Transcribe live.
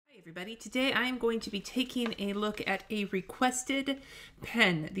Everybody, today I am going to be taking a look at a requested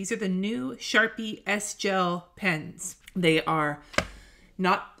pen. These are the new Sharpie S Gel Pens. They are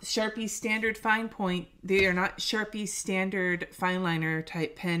not Sharpie standard fine point. They are not Sharpie standard fine liner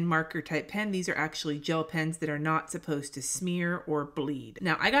type pen, marker type pen. These are actually gel pens that are not supposed to smear or bleed.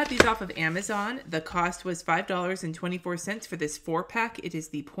 Now, I got these off of Amazon. The cost was $5.24 for this 4-pack. It is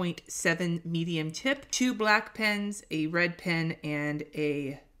the 0.7 medium tip, 2 black pens, a red pen, and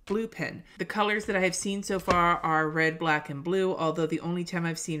a blue pen. The colors that I have seen so far are red, black, and blue, although the only time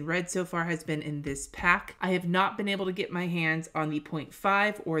I've seen red so far has been in this pack. I have not been able to get my hands on the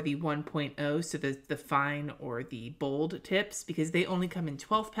 0.5 or the 1.0, so the fine or the bold tips, because they only come in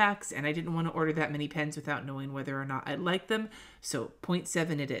 12 packs, and I didn't want to order that many pens without knowing whether or not I like them, so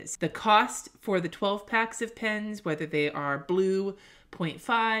 0.7 it is. The cost for the 12 packs of pens, whether they are blue,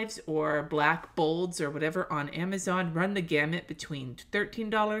 0.5s or black bolds or whatever on Amazon, run the gamut between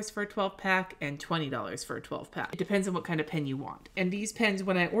 $13 for a 12 pack and $20 for a 12 pack. It depends on what kind of pen you want. And these pens,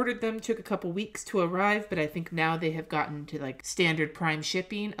 when I ordered them, took a couple weeks to arrive, but I think now they have gotten to like standard prime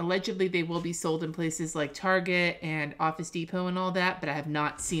shipping. Allegedly, they will be sold in places like Target and Office Depot and all that, but I have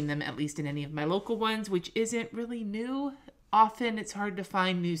not seen them, at least in any of my local ones, which isn't really new. Often it's hard to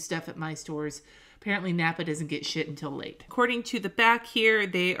find new stuff at my stores. Apparently Napa doesn't get shit until late. According to the back here,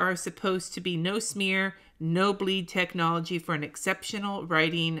 they are supposed to be no smear, no bleed technology for an exceptional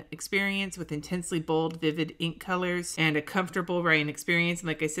writing experience with intensely bold, vivid ink colors and a comfortable writing experience. And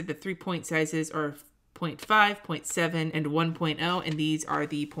like I said, the 3-point sizes are 0.5, 0.7, and 1.0, and these are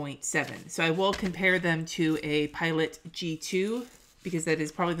the 0.7. So I will compare them to a Pilot G2 because that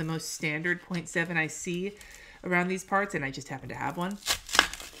is probably the most standard 0.7 I see around these parts, and I just happen to have one.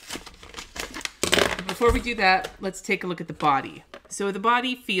 Before we do that, let's take a look at the body. So the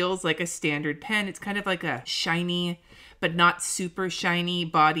body feels like a standard pen. It's kind of like a shiny, but not super shiny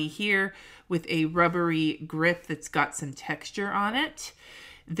body here with a rubbery grip that's got some texture on it.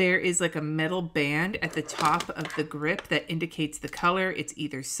 There is like a metal band at the top of the grip that indicates the color. It's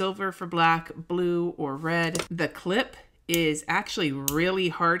either silver for black, blue, or red. The clip is actually really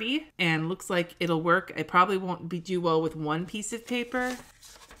hardy and looks like it'll work. It probably won't do well with one piece of paper.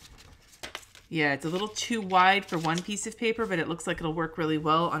 Yeah, it's a little too wide for one piece of paper, but it looks like it'll work really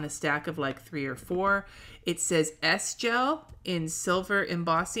well on a stack of like 3 or 4. It says S Gel in silver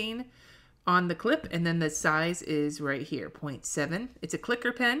embossing on the clip, and then the size is right here, 0.7. It's a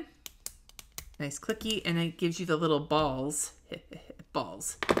clicker pen, nice clicky, and it gives you the little balls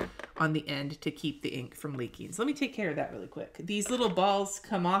on the end to keep the ink from leaking. So let me take care of that really quick. These little balls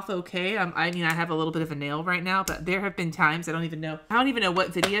come off okay. I mean, I have a little bit of a nail right now, but there have been times, I don't even know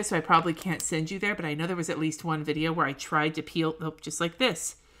what video, so I probably can't send you there, but I know there was at least one video where I tried to peel, just like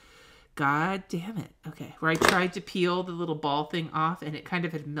this. God damn it. Okay, where I tried to peel the little ball thing off and it kind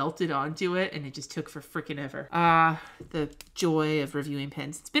of had melted onto it and it just took for freaking ever. The joy of reviewing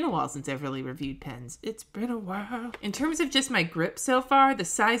pens. It's been a while since I've really reviewed pens. It's been a while. In terms of just my grip so far, the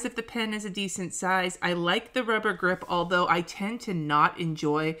size of the pen is a decent size. I like the rubber grip, although I tend to not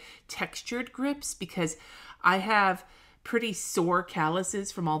enjoy textured grips because I have pretty sore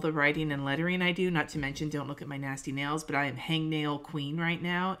calluses from all the writing and lettering I do, not to mention, don't look at my nasty nails, but I am hangnail queen right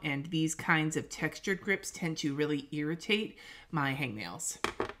now, and these kinds of textured grips tend to really irritate my hangnails.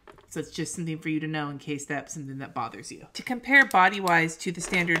 So it's just something for you to know in case that's something that bothers you. To compare body-wise to the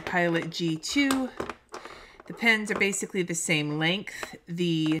standard Pilot G2, the pens are basically the same length.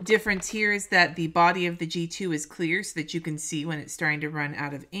 The difference here is that the body of the G2 is clear so that you can see when it's starting to run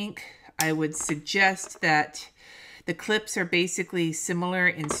out of ink. I would suggest that the clips are basically similar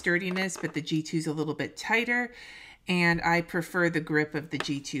in sturdiness, but the G2 is a little bit tighter, and I prefer the grip of the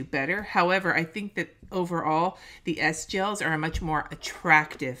G2 better. However, I think that overall, the S Gels are a much more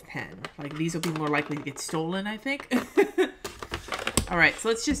attractive pen. Like, these will be more likely to get stolen, I think. All right, so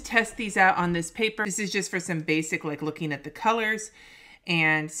let's just test these out on this paper. This is just for some basic, like looking at the colors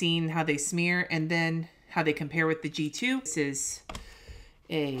and seeing how they smear and then how they compare with the G2. This is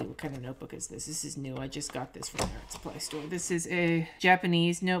what kind of notebook is this? This is new. I just got this from the art supply store. This is a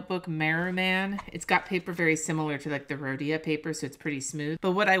Japanese notebook, Merriman. It's got paper very similar to like the Rhodia paper, so it's pretty smooth.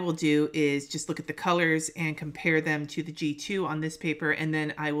 But what I will do is just look at the colors and compare them to the G2 on this paper, and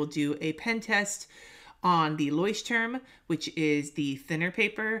then I will do a pen test on the Leuchtturm, which is the thinner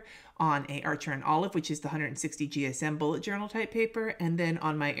paper, on a Archer and Olive, which is the 160 GSM bullet journal type paper, and then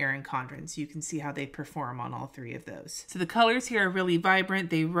on my Erin Condren. So you can see how they perform on all 3 of those. So the colors here are really vibrant.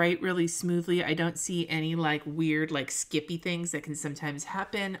 They write really smoothly. I don't see any like weird, like skippy things that can sometimes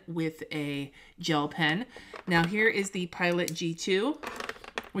happen with a gel pen. Now here is the Pilot G2.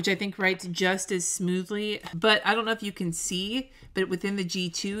 which I think writes just as smoothly. But I don't know if you can see, but within the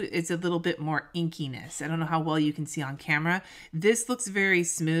G2, it's a little bit more inkiness. I don't know how well you can see on camera. This looks very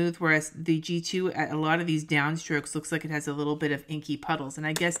smooth, whereas the G2, at a lot of these downstrokes, looks like it has a little bit of inky puddles. And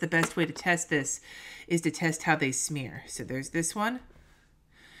I guess the best way to test this is to test how they smear. So there's this one.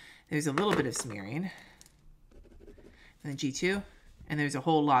 There's a little bit of smearing. And the G2. And there's a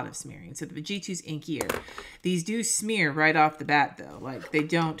whole lot of smearing. So the G2's inkier. These do smear right off the bat though. Like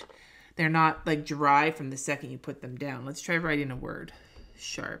they're not like dry from the second you put them down. Let's try writing a word.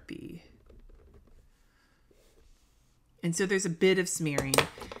 Sharpie. And so there's a bit of smearing,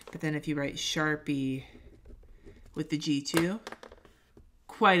 but then if you write Sharpie with the G2,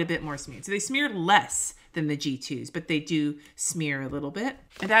 quite a bit more smearing. So they smear less than the G2s, but they do smear a little bit.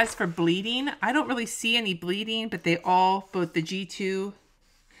 And as for bleeding, I don't really see any bleeding, but they all, both the G2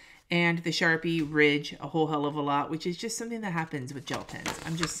 and the Sharpie, ridge a whole hell of a lot, which is just something that happens with gel pens.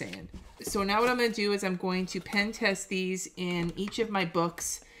 I'm just saying. So now what I'm going to do is I'm going to pen test these in each of my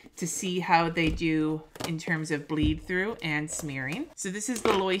books to see how they do in terms of bleed through and smearing. So this is the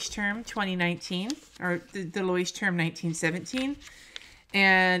Leuchtturm 2019, or the Leuchtturm 1917.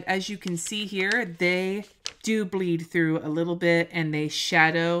 And as you can see here, they do bleed through a little bit and they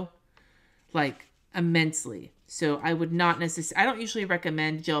shadow like immensely. So I would not necessarily, I don't usually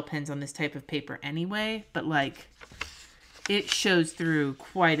recommend gel pens on this type of paper anyway, but like it shows through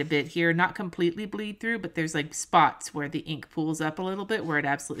quite a bit here. Not completely bleed through, but there's like spots where the ink pools up a little bit where it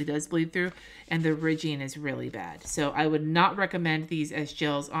absolutely does bleed through, and the ridging is really bad. So I would not recommend these as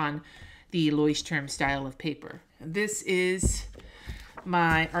gels on the Leuchtturm style of paper. This is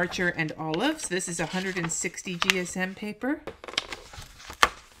my Archer and Olive. So this is 160 GSM paper.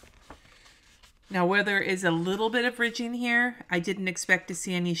 Now where there is a little bit of ridging here, I didn't expect to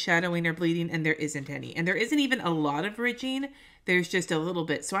see any shadowing or bleeding, and there isn't any. And there isn't even a lot of ridging, there's just a little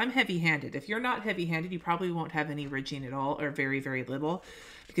bit. So I'm heavy-handed. If you're not heavy-handed, you probably won't have any ridging at all, or very, very little,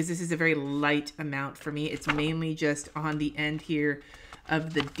 because this is a very light amount for me. It's mainly just on the end here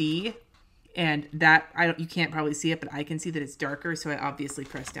of the D. And that, you can't probably see it, but I can see that it's darker, so I obviously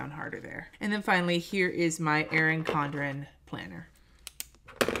press down harder there. And then finally, here is my Erin Condren planner.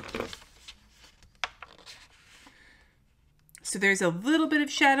 So there's a little bit of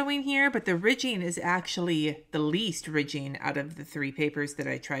shadowing here, but the ridging is actually the least ridging out of the three papers that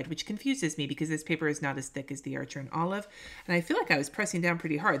I tried, which confuses me because this paper is not as thick as the Archer and Olive. And I feel like I was pressing down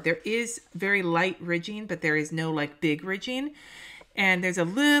pretty hard. There is very light ridging, but there is no like big ridging. And there's a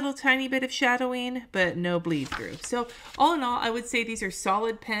little tiny bit of shadowing, but no bleed through. So all in all, I would say these are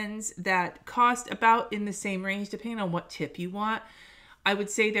solid pens that cost about in the same range, depending on what tip you want. I would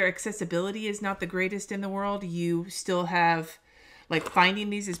say their accessibility is not the greatest in the world. You still have, like, finding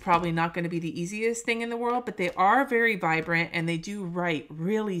these is probably not going to be the easiest thing in the world, but they are very vibrant and they do write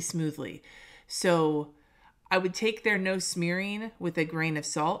really smoothly. So I would take their no smearing with a grain of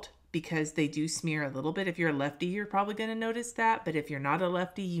salt, because they do smear a little bit. If you're a lefty, you're probably going to notice that, but if you're not a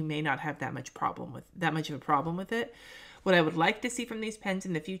lefty, you may not have that much of a problem with it. What I would like to see from these pens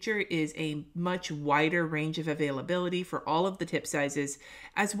in the future is a much wider range of availability for all of the tip sizes,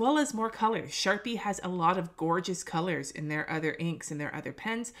 as well as more colors. Sharpie has a lot of gorgeous colors in their other inks and their other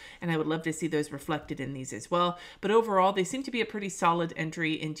pens, and I would love to see those reflected in these as well. But overall, they seem to be a pretty solid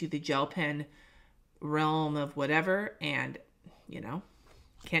entry into the gel pen realm of whatever, and, you know,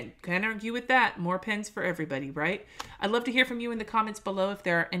 can't argue with that. More pens for everybody, right? I'd love to hear from you in the comments below if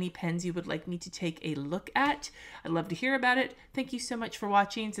there are any pens you would like me to take a look at. I'd love to hear about it. Thank you so much for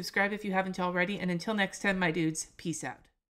watching. Subscribe if you haven't already. And until next time, my dudes, peace out.